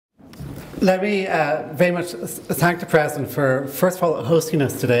Let me very much thank the President for, first of all, hosting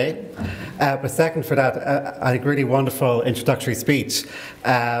us today, but second for that, I think, really wonderful introductory speech.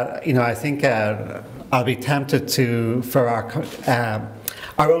 I think I'll be tempted to, for our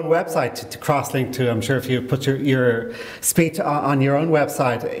own website, to cross-link to. I'm sure if you put your speech on your own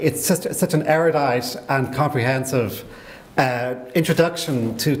website, it's just such an erudite and comprehensive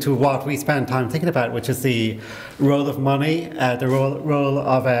introduction to what we spend time thinking about, which is the role of money, the role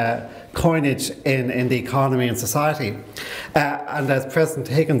of coinage in the economy and society. And as President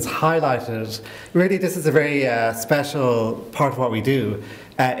Higgins highlighted, really this is a very special part of what we do.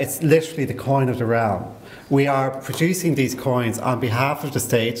 It's literally the coin of the realm. We are producing these coins on behalf of the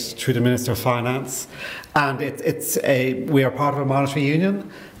state through the Minister of Finance, and we are part of a monetary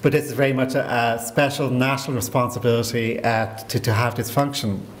union, but this is very much a special national responsibility to have this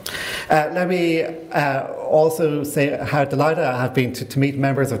function. Let me also say how delighted I have been to meet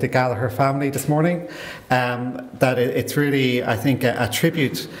members of the Gallagher family this morning. That it's really, I think, a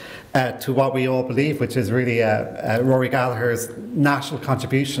tribute to what we all believe, which is really Rory Gallagher's national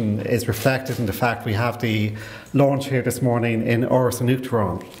contribution is reflected in the fact we have the launch here this morning in Áras and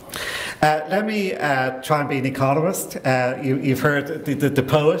Uachtaráin. Let me try and be an economist. You've heard the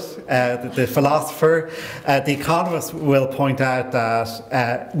poet, the philosopher. The economist will point out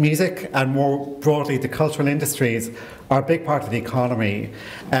that music and more broadly the cultural industries are a big part of the economy.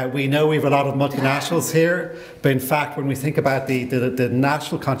 We know we have a lot of multinationals here, but in fact when we think about the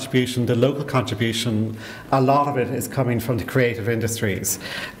national contribution, the local contribution, a lot of it is coming from the creative industries.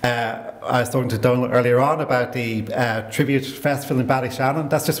 I was talking to Dónal earlier on about the Tribute Festival in Ballyshannon.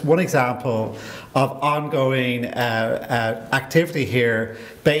 That's just one example of ongoing activity here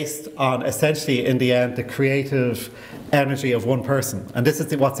based on essentially, in the end, the creative energy of one person. And this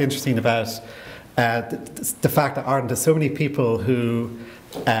is what's interesting about the fact that Ireland, there's so many people who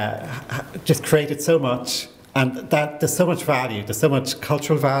just created so much, and that there's so much value, there's so much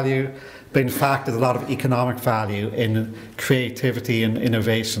cultural value, but in fact there's a lot of economic value in creativity and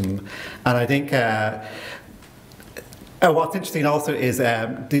innovation. And I think what's interesting also is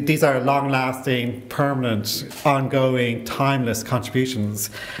these are long-lasting, permanent, ongoing, timeless contributions.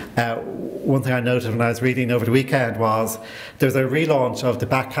 One thing I noted when I was reading over the weekend was there's a relaunch of the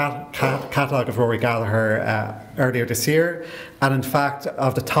back catalogue of Rory Gallagher earlier this year, and in fact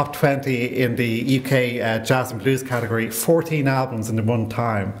of the top 20 in the UK jazz and blues category, 14 albums in the one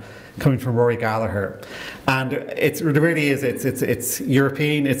time coming from Rory Gallagher. And it really is, it's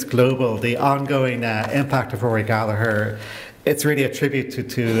European, it's global. The ongoing impact of Rory Gallagher, it's really a tribute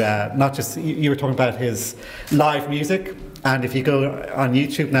to not just, you were talking about his live music, and if you go on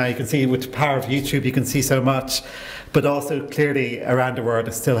YouTube now, you can see with the power of YouTube, you can see so much, but also clearly around the world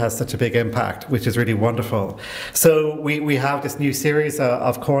it still has such a big impact, which is really wonderful. So we have this new series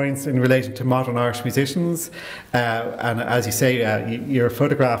of coins in relation to modern Irish musicians, and as you say, your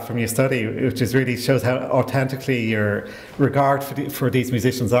photograph from your study, which is really shows how authentically your regard for these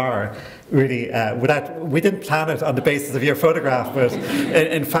musicians are. Really, we didn't plan it on the basis of your photograph, but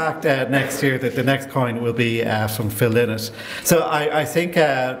in fact next year the next coin will be from Phil Lynott. So I think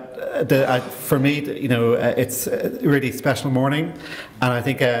for me, it's a really special morning, and I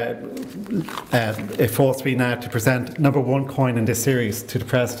think it falls to me now to present number one coin in this series to the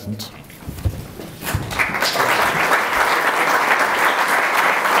President.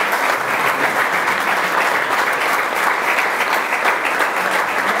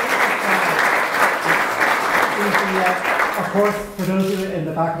 Of course, for those of you in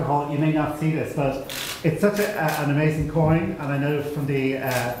the back of the hall, you may not see this, but it's such an amazing coin, and I know from the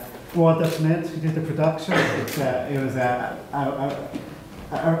World Mint who did the production, it was a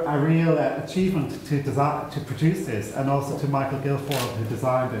real achievement to produce this, and also to Michael Guilfoyle who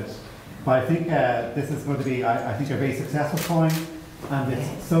designed it. But I think this is going to be, I think, a very successful coin, and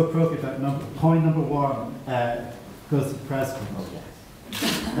it's so appropriate that coin number one goes to the President.